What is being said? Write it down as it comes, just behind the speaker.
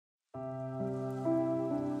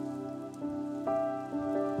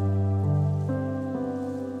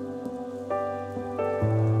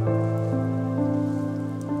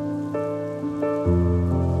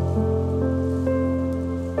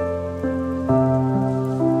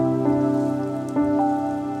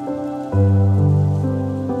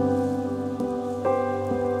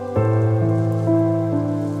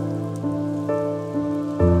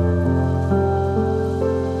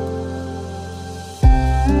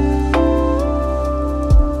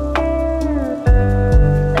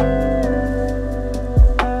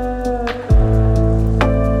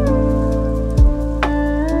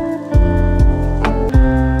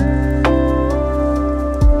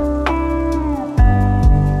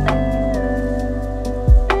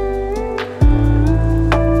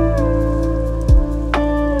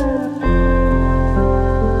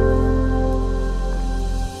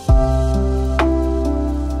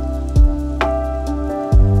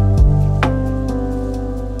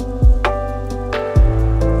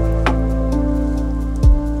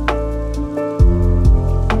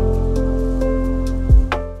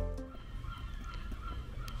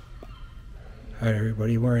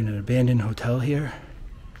abandoned hotel here.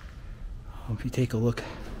 If you take a look,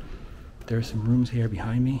 there are some rooms here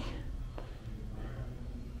behind me.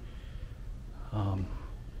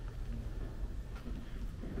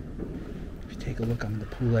 If you take a look on the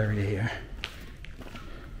pool area here,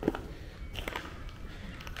 if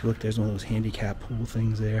you look, there's one of those handicap pool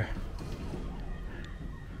things there.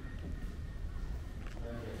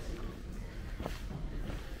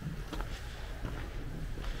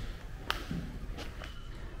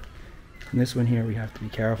 And this one here, we have to be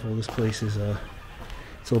careful. This place is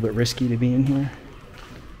it's a little bit risky to be in here.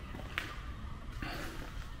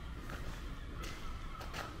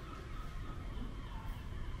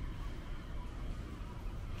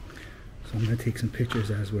 So I'm gonna take some pictures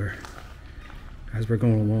as we're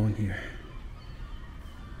going along here.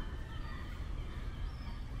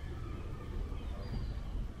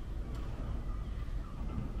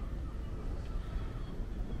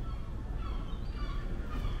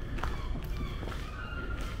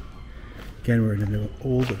 Again, we're in an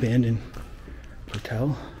old abandoned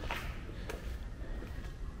hotel.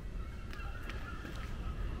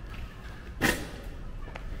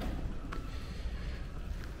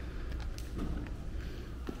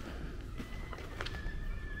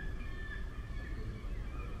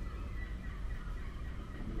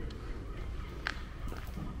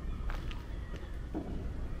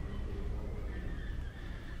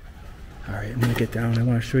 All right, I'm gonna get down. I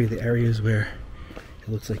want to show you the areas where it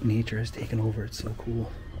looks like nature has taken over. It's so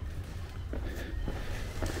cool.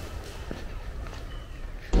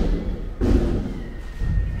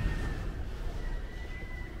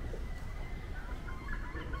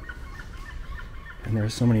 And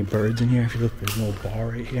there's so many birds in here. If you look, there's an old bar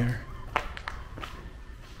right here.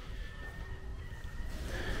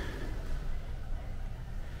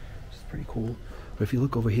 It's pretty cool. But if you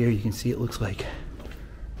look over here, you can see it looks like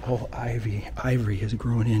all ivory has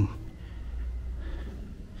grown in.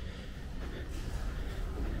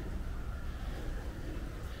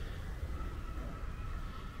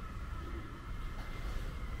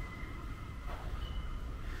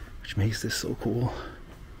 Which makes this so cool.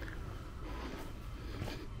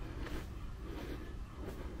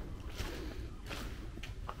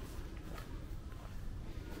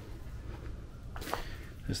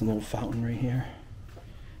 There's a little fountain right here.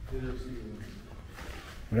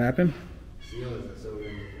 What happened?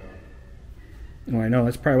 Oh, I know.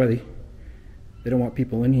 That's probably why they don't want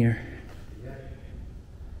people in here.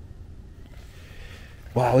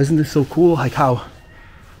 Wow, isn't this so cool? Like how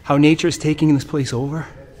nature's taking this place over.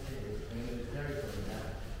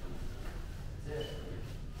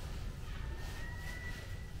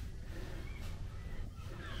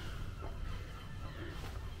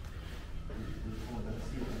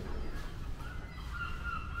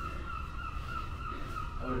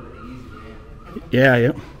 Yeah,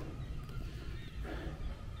 yep.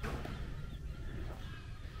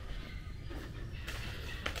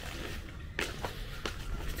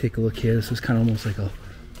 Take a look here. This is kind of almost like a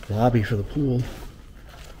lobby for the pool.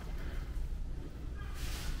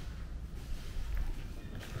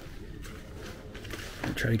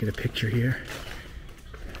 I'll try to get a picture here.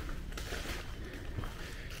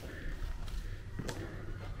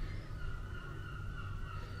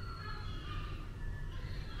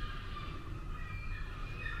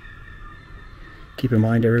 Keep in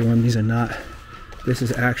mind, everyone, this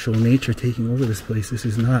is actual nature taking over this place. This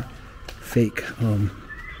is not fake.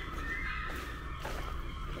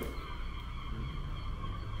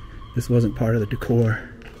 This wasn't part of the decor.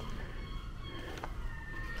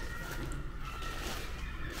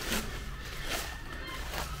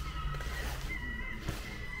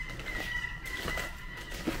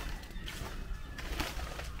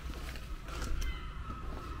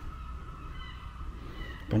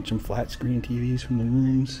 Bunch of flat screen TVs from the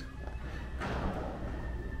rooms.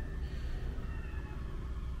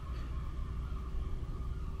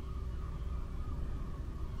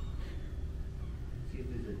 See if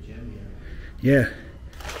there's a gym here. Yeah.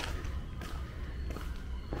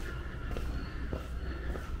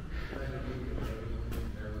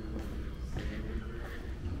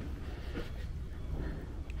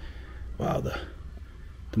 Wow, the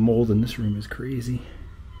mold in this room is crazy.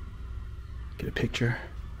 Get a picture.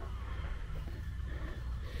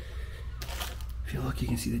 If you look, you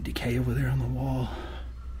can see the decay over there on the wall.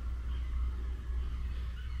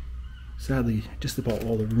 Sadly, just about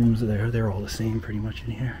all the rooms there, they're all the same pretty much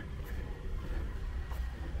in here.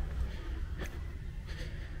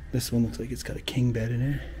 This one looks like it's got a king bed in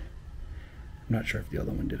it. I'm not sure if the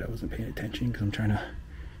other one did. I wasn't paying attention because I'm trying to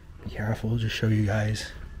be careful. Just show you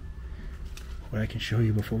guys what I can show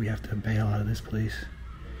you before we have to bail out of this place.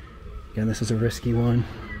 Again, this is a risky one.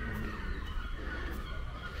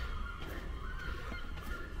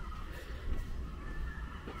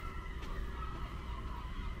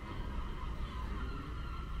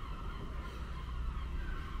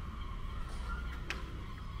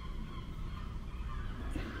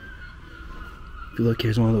 If you look,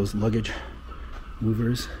 here's one of those luggage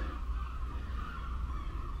movers.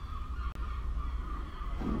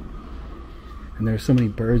 And there's so many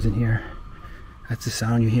birds in here. That's the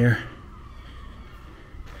sound you hear.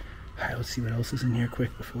 Alright, let's see what else is in here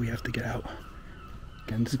quick before we have to get out.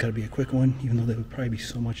 Again, this has got to be a quick one, even though there would probably be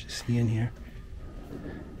so much to see in here.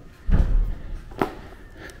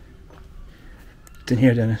 It's in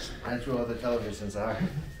here, Dennis. That's where all the televisions are.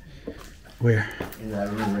 Where? In that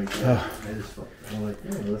room right there. Oh. I'm like,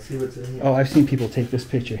 yeah, let's see what's in here. Oh, I've seen people take this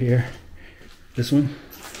picture here. This one?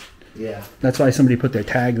 Yeah. That's why somebody put their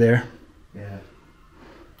tag there. Yeah.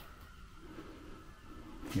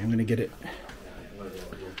 Yeah, I'm gonna get it.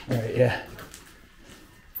 Alright, yeah.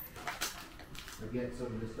 I get some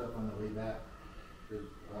of this stuff on the way back.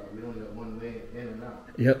 We only got one way in and out.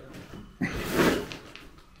 Yep.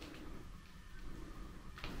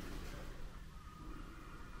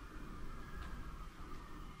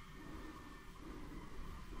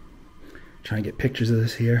 Try and get pictures of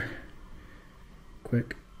this here.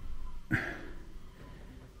 Quick.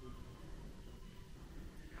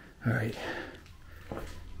 Alright.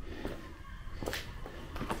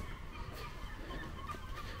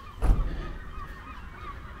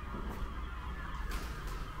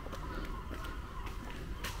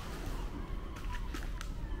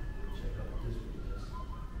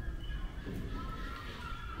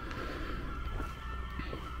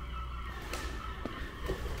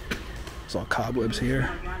 It's all cobwebs here.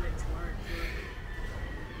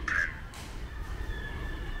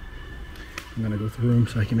 I'm gonna go through them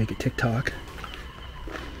so I can make a TikTok.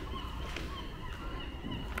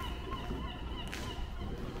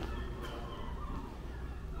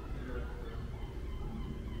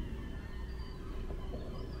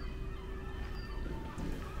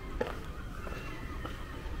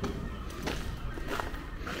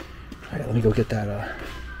 Alright, let me go get that,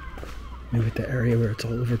 maybe get the area where it's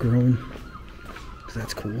all overgrown, because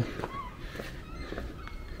that's cool.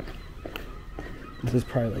 This is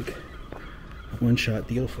probably like a one-shot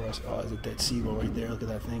deal for us. Oh, there's a dead seagull right there. Look at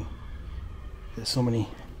that thing. There's so many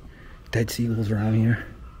dead seagulls around here.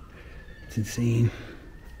 It's insane.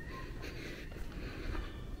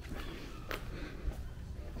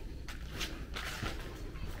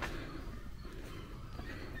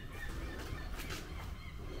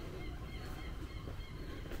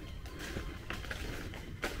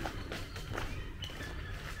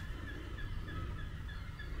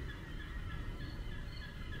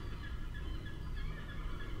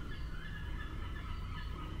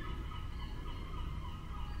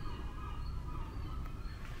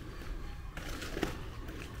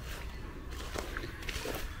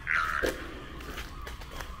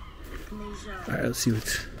 Alright, let's see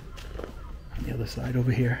what's on the other side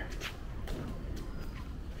over here.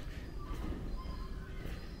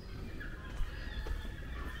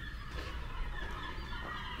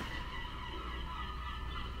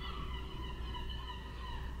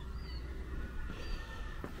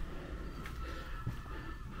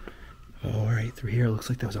 Oh, alright, through here it looks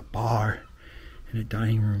like there was a bar and a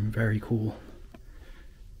dining room. Very cool.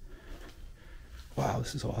 Wow,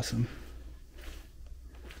 this is awesome.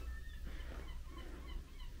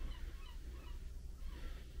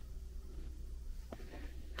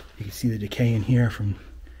 You can see the decay in here from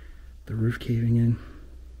the roof caving in.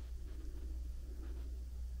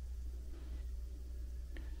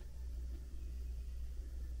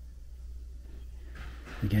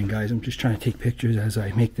 Again, guys, I'm just trying to take pictures as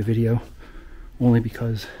I make the video, only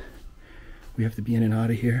because we have to be in and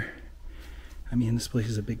out of here. I mean, this place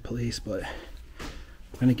is a big place, but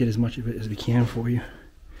I'm going to get as much of it as we can for you.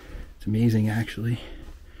 It's amazing, actually.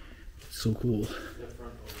 It's so cool.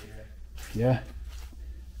 Yeah.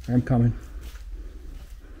 I'm coming.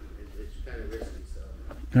 It's kind of risky,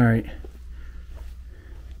 so. Alright.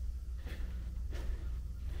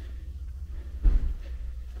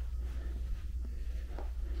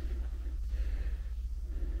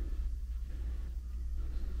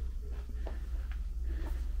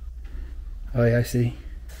 Oh yeah, I see.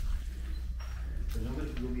 There's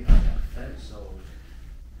nobody to go behind that fence, so.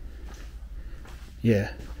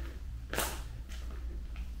 Yeah.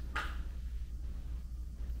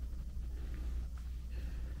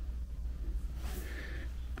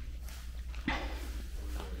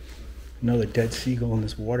 Another dead seagull in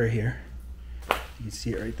this water here. You can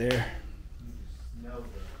see it right there. You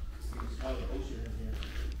can smell the ocean in here.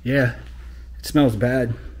 Yeah, it smells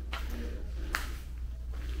bad.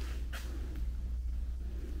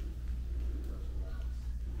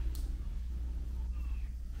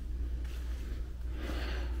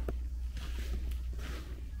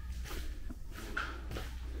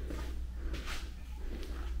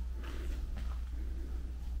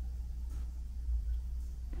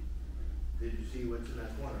 see what's in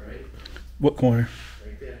that corner, right? What corner?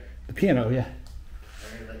 Right there. The piano, yeah.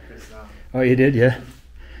 I already let Chris know. Oh, you did, yeah.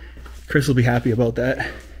 Chris will be happy about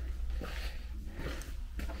that.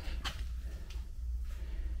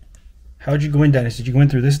 How'd you go in, Dennis? Did you go in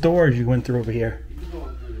through this door, or did you go in through over here? You can go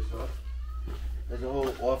in through this door. There's a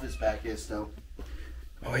whole office back here still.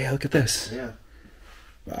 Oh yeah, look at this. Yeah.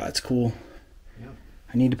 Wow, that's cool. Yeah.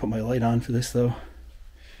 I need to put my light on for this though.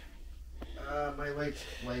 My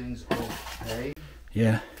lighting's okay.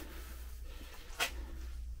 Yeah.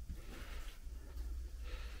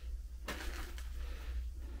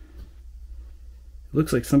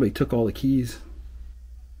 Looks like somebody took all the keys.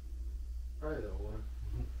 Probably the one.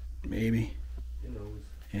 Maybe. Who knows?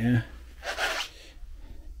 Yeah.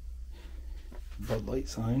 Bud Light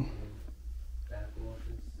sign. Back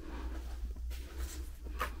office.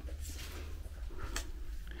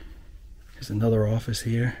 There's another office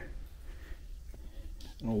here.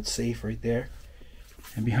 An old safe right there.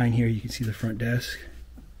 And behind here you can see the front desk.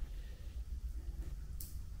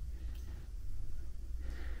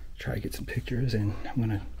 Try to get some pictures, and I'm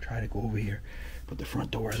gonna try to go over here. But the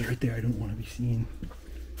front door is right there. I don't want to be seen.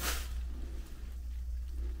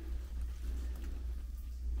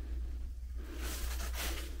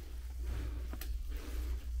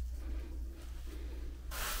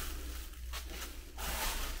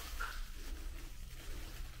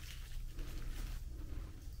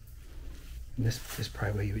 And this is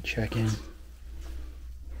probably where you would check in. I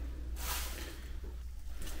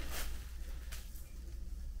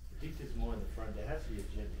think there's more in the front. There has to be a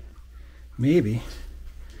gym here. Maybe.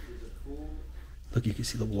 There's a pool. Look, you can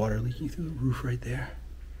see the water leaking through the roof right there.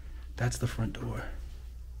 That's the front door.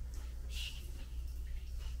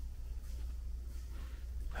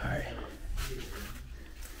 Alright.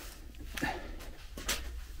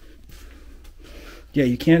 Yeah,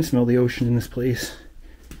 you can smell the ocean in this place.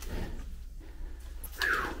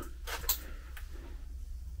 Whew.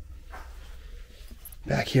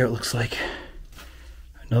 Back here it looks like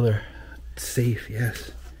another safe,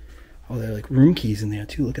 yes. Oh, there are like room keys in there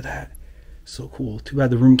too. Look at that. So cool. Too bad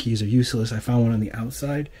the room keys are useless. I found one on the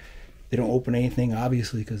outside. They don't open anything,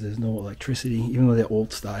 obviously, because there's no electricity, even though they're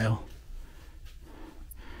old style.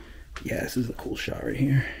 Yeah, this is a cool shot right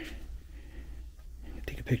here.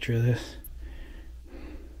 Take a picture of this.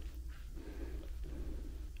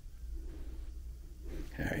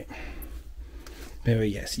 Alright. There,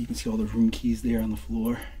 yes, you can see all the room keys there on the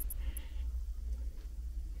floor.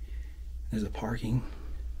 There's a parking.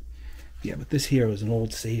 Yeah, but this here was an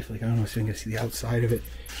old safe. Like, I don't know if you can see the outside of it.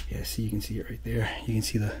 Yeah, see, you can see it right there. You can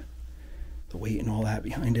see the weight and all that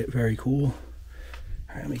behind it. Very cool.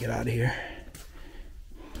 Alright, let me get out of here.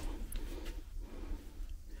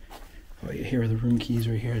 Oh yeah, here are the room keys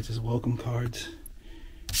right here. It says welcome cards.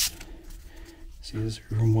 See, this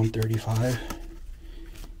is room 135.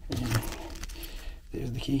 And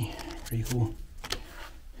there's the key. Pretty cool.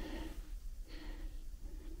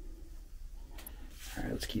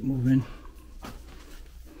 Alright, let's keep moving.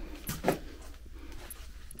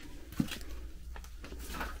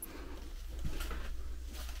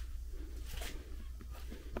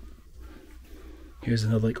 Here's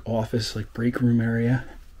another like office, like break room area.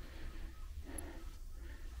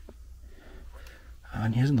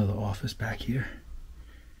 And here's another office back here.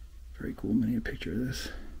 Very cool. I'm gonna get a picture of this.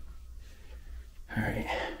 Alright.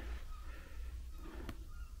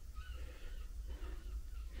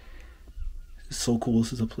 This is so cool.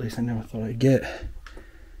 This is a place I never thought I'd get.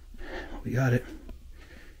 We got it.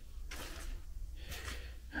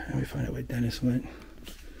 Let me find out where Dennis went.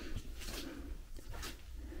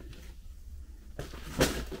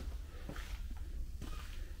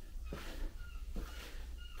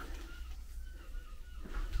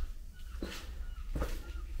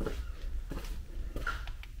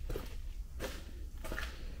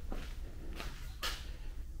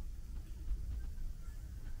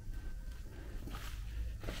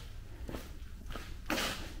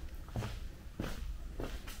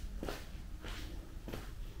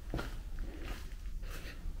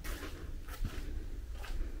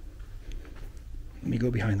 Let me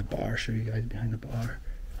go behind the bar, show you guys behind the bar.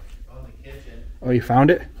 Oh, the kitchen. Oh, you found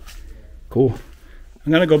it? Cool.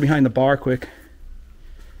 I'm gonna go behind the bar quick.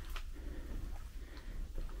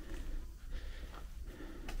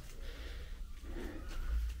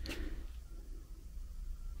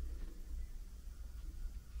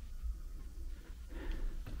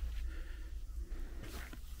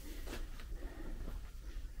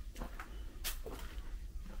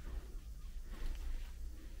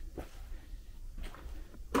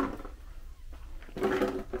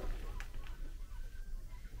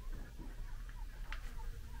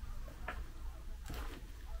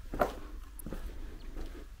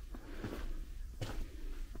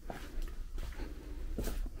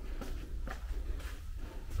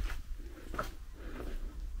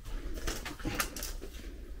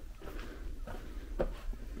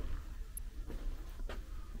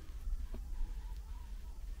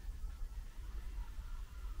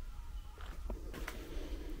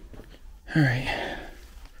 All right,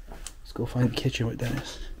 let's go find the kitchen with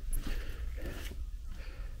Dennis.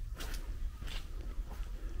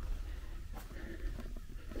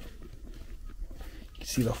 You can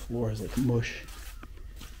see the floor is like mush.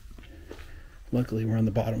 Luckily, we're on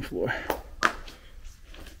the bottom floor.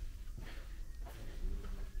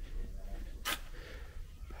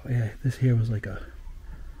 Oh yeah, this here was like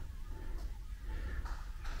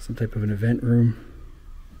some type of an event room.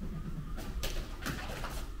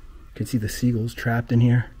 You can see the seagulls trapped in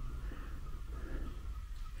here.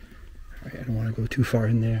 Alright, I don't want to go too far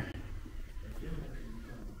in there.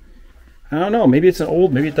 I don't know, maybe it's an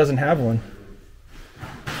old, maybe it doesn't have one.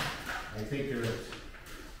 I think there is.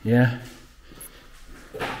 Yeah.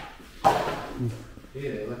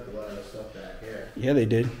 Yeah, they left a lot of stuff back here. Yeah, they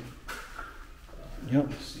did. Yep.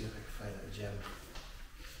 Let's see if I can find that gem.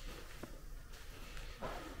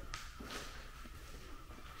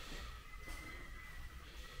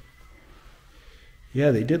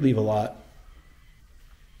 Yeah, they did leave a lot.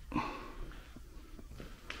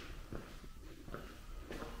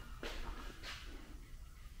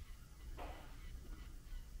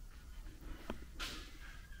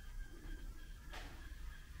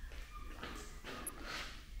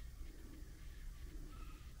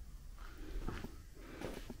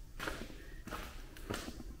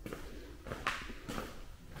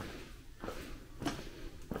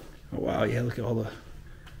 Oh wow, yeah, look at all the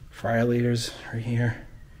fryer leaders right here.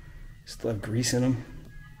 Still have grease in them.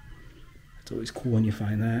 It's always cool when you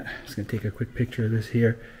find that. I'm just gonna take a quick picture of this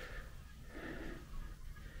here.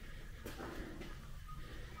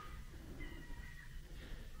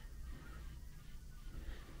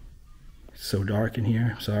 It's so dark in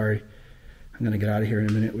here, sorry. I'm gonna get out of here in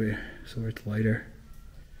a minute so it's lighter.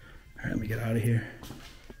 All right, let me get out of here.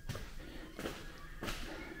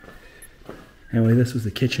 Anyway, this was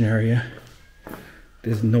the kitchen area.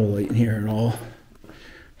 There's no light in here at all,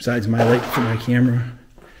 besides my light for my camera.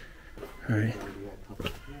 All right.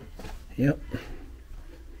 Yep.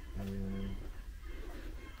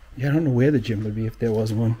 Yeah, I don't know where the gym would be if there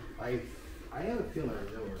was one. I have a feeling I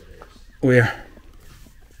know where it is. Where?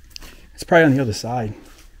 It's probably on the other side.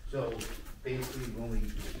 So basically, when we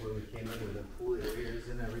came in with the pool areas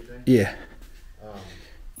and everything. Yeah.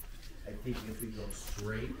 I think if we go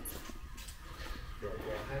straight, there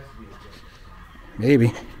has to be a gym.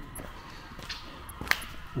 Maybe.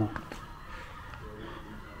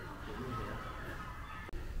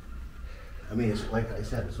 I mean, it's like I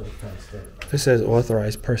said, it's all fenced in. This says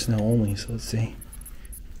authorized personnel only, so let's see.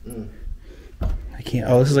 Mm. I can't.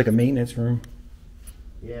 Oh, this is like a maintenance room.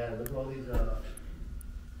 Yeah, look at all these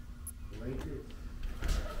blankets.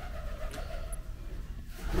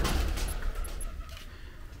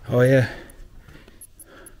 Oh yeah.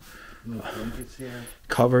 Blankets here.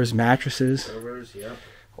 Covers, mattresses. Servers, yep.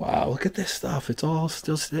 Wow, look at this stuff. It's all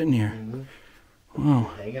still sitting here. Mm-hmm.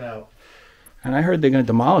 Wow. Hanging out. And I heard they're going to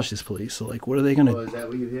demolish this place. So, like, what are they going to... Oh, is that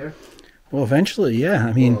what you hear? Well, eventually, yeah.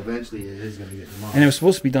 I mean... Well, eventually it is going to get demolished. And it was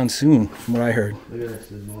supposed to be done soon, from what I heard. Look at this.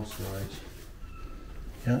 There's more storage.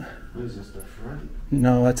 Yeah. What is this, the front?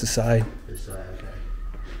 No, that's the side. This side, okay.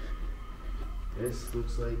 This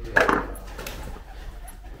looks like a...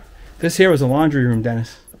 This here was a laundry room,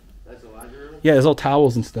 Dennis. That's a laundry room? Yeah, there's all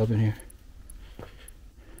towels and stuff in here.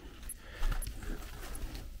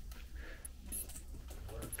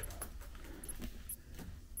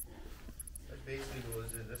 That basically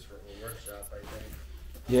was in this room, a workshop, I think.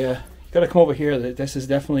 Yeah. You got to come over here. This is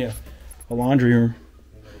definitely a laundry room.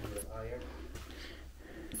 You gotta do an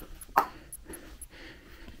iron.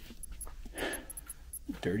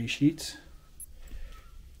 Dirty sheets.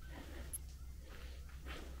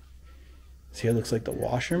 This here looks like the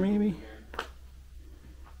washer, maybe?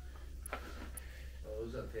 Oh,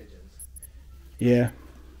 those are pigeons. Yeah.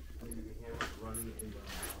 You can hear it running in the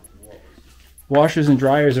walls. Washers and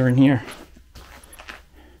dryers are in here.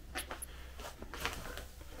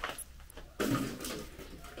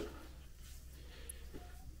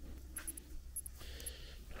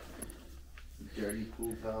 Dirty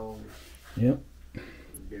pool towels. Yep.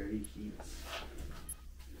 Dirty sheets.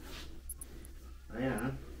 Oh,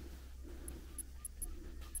 yeah.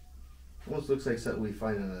 Almost looks like something we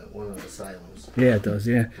find in one of the asylums. Yeah, it does,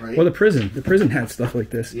 yeah. Right? Well, the prison. The prison had stuff like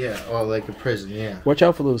this. Yeah, or like a prison, yeah. Watch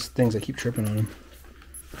out for those things. I keep tripping on them.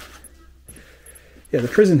 Yeah, the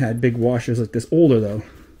prison had big washers like this. Older, though.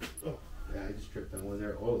 Oh, yeah, I just tripped on one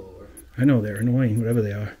there all over. I know, they're annoying, whatever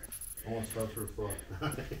they are. Almost fell through the floor.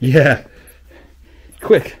 Yeah.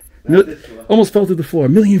 Quick. Almost fell through the floor.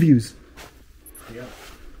 1 million views. Yeah,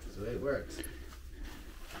 that's the way it works.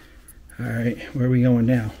 All right, where are we going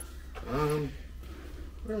now? I don't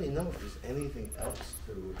really know if there's anything else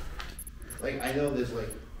to Like, I know there's like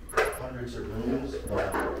hundreds of rooms,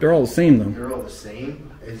 but They're all the same though. they're all the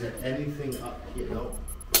same. Is there anything up here? No.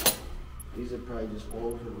 These are probably just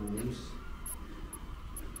all the rooms.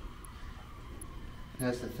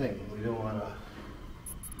 That's the thing. We don't want to.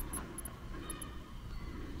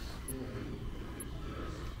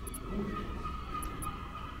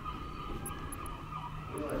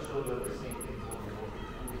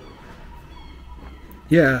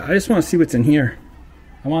 Yeah, I just want to see what's in here.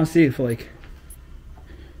 I want to see if like.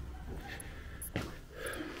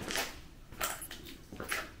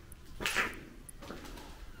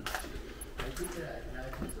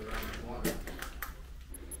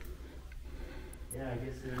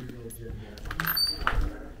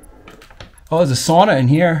 Oh, there's a sauna in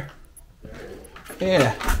here.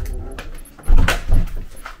 Yeah.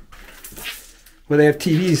 Where they have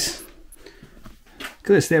TVs. Look at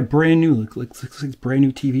this, they have brand new, looks like brand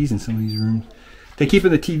new TVs in some of these rooms. They're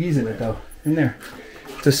keeping the TVs in it though, in there.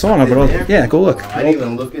 It's a sauna, but all, yeah, go look. I didn't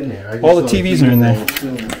even look in there. All the TVs are in there.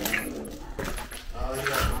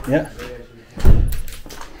 Yeah.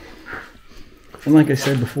 And like I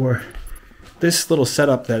said before, this little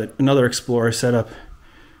setup that another Explorer setup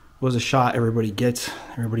was a shot everybody gets,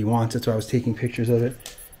 everybody wants it, so I was taking pictures of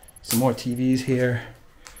it. Some more TVs here.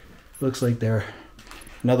 Looks like they're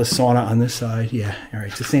another sauna on this side. Yeah, all right,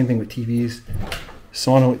 it's the same thing with TVs.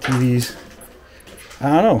 Sauna with TVs.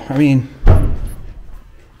 I don't know, I mean. I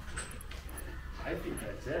think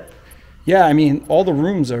that's it. Yeah, I mean, all the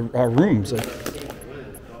rooms are rooms. Like,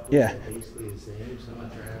 yeah. Basically the same, some are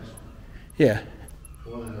trash. Yeah.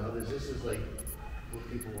 More than others. This is like what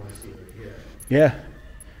people want to see right here. Yeah.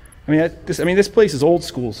 I mean, this place is old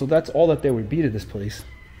school, so that's all that there would be to this place.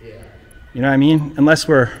 Yeah. You know what I mean? Unless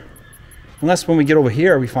when we get over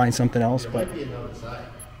here, we find something else. There But might be another side.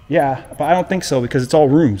 yeah, but I don't think so because it's all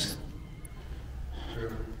rooms.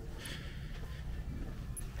 True.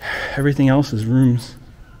 Everything else is rooms.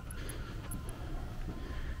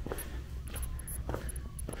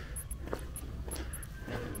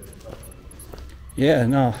 Yeah,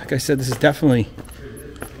 no, like I said, this is definitely.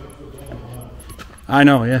 I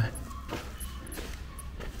know, yeah.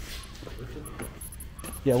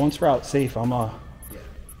 Yeah, once we're out safe, I'm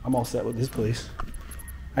all set with this place.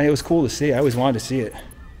 It was cool to see. I always wanted to see it.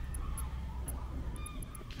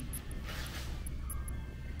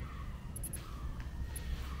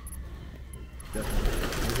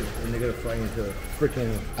 And they're gonna fly into the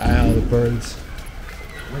freaking Ow, the birds.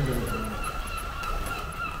 window.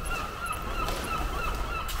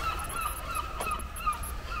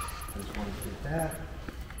 Just want to get that.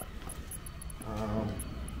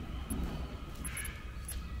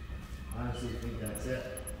 Honestly, I think that's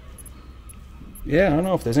it. Yeah, I don't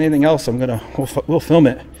know if there's anything else. We'll film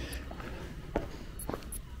it.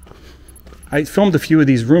 I filmed a few of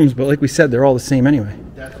these rooms, but like we said, they're all the same anyway.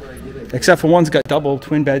 That's what I did. Except for one's got double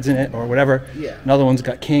twin beds in it or whatever. Yeah. Another one's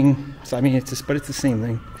got king. So I mean, it's the same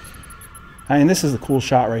thing. I mean, this is the cool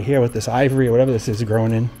shot right here with this ivory or whatever this is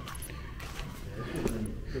growing in.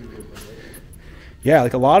 Yeah,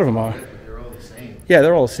 like a lot of them are. They're all the same. Yeah,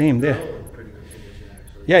 they're all the same. There. They're all in pretty good condition,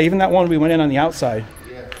 actually. Yeah, even that one we went in on the outside.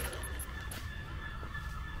 Yeah.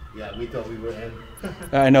 Yeah, we thought we were in.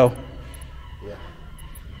 I know. Yeah.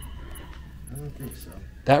 I don't think so.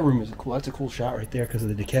 That room is cool. That's a cool shot right there because of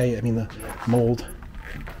the decay. I mean, the mold.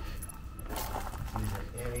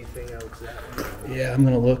 Anything else that way? Yeah, I'm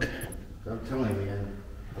gonna look. I'm telling you, man.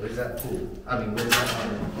 Where's that pool? I mean, where's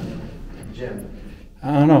that gym?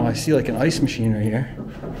 I don't know. I see like an ice machine right here.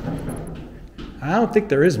 I don't think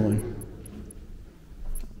there is one.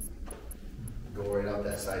 Go right out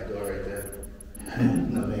that side door right there.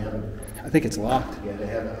 No, they haven't. I think it's locked. Yeah, they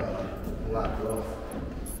haven't locked off.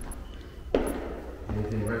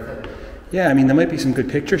 Anything right there? Yeah, I mean, there might be some good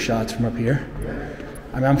picture shots from up here. Yeah.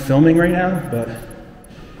 I mean, I'm filming right now, but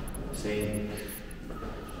Same.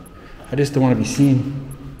 I just don't want to be seen.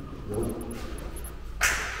 Nope.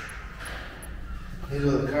 These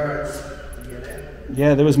are the cards to get in.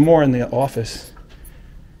 Yeah, there was more in the office.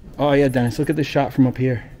 Oh yeah, Dennis, look at this shot from up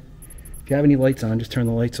here. If you have any lights on, just turn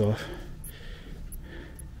the lights off.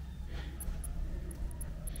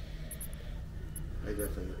 I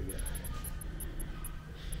definitely gotta get.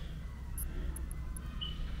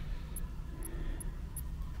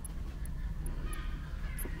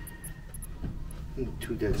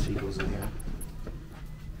 Two dead seagulls in here.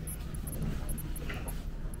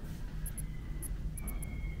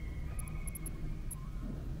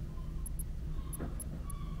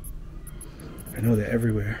 I know they're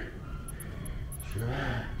everywhere. Sure.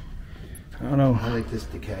 I don't know. I like this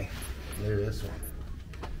decay. Look at this one.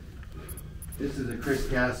 This is a Chris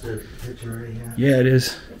Gaster picture right here. Yeah, it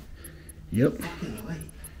is. Yep. Fucking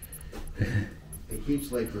light. It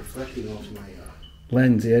keeps like reflecting off my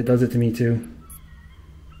lens. Yeah, it does it to me too.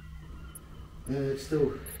 it's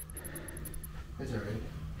still, it's alright.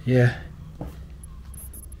 Yeah.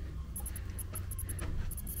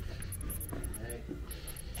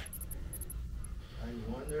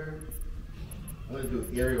 I wonder, I'm gonna do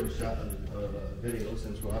an aerial shot of the video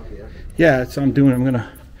since we're up here. Yeah, that's what I'm doing. I'm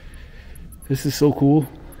gonna. This is so cool.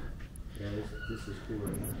 Yeah, this is cool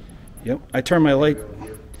right now. Yep. I turn my light. Aerial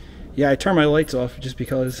view. Yeah, I turn my lights off just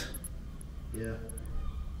because. Yeah.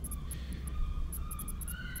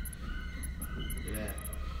 Yeah.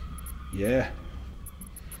 Yeah.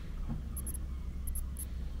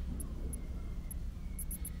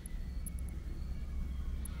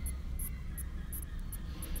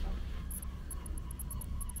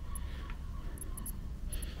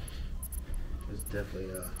 It's definitely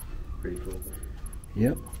pretty cool.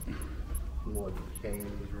 Yep. More decay in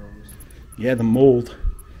these rooms. Yeah, the mold.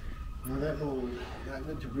 No, that mold, not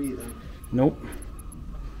good to breathe in. Nope.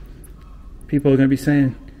 People are gonna be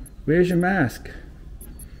saying, "Where's your mask?"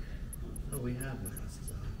 Oh, we have masks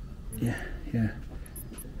on. Yeah. Yeah.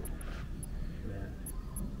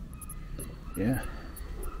 Yeah.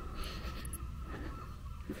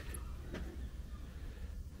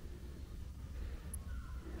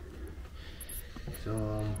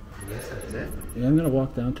 So, I guess that's it. Yeah, I'm gonna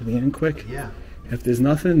walk down to the end quick. Yeah. If there's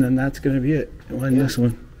nothing, then that's gonna be it. We'll end this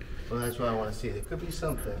one. Well, that's what I want to see. There could be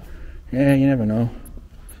something. Yeah, you never know.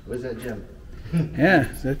 Where's that gym? Yeah,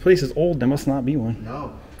 that place is old. There must not be one.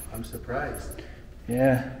 No, I'm surprised.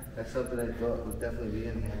 Yeah. That's something I thought would definitely be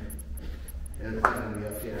in here. And it's going to be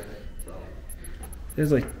up here. So,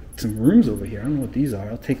 There's like some rooms over here. I don't know what these are.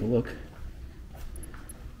 I'll take a look.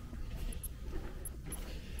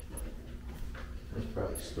 there's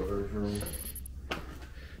probably a storage room.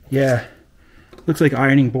 Yeah. Looks like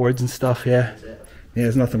ironing boards and stuff. Yeah. That's it. Yeah,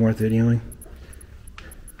 there's nothing worth videoing.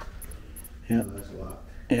 Yeah. Oh, that's a lot.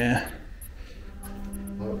 Yeah.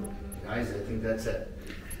 Well, guys, I think that's it.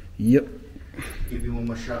 Yep. Give you one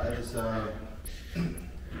more shot at this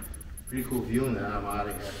pretty cool view, and then I'm out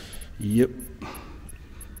of here. Yep.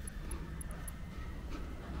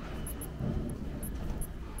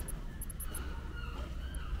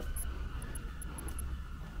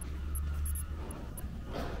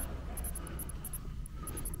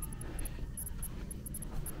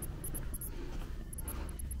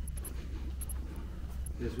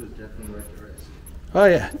 This was definitely worth the risk. Oh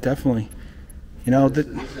yeah, definitely. You know, This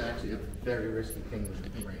is actually a very risky thing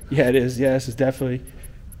right now. yeah, it is. Yeah, this is definitely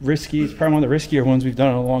risky. It's probably one of the riskier ones we've done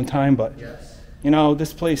in a long time. But Yes. you know,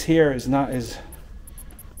 this place here is not as,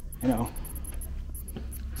 you know,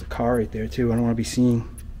 there's a car right there too. I don't want to be seen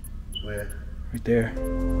Where? right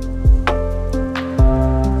there.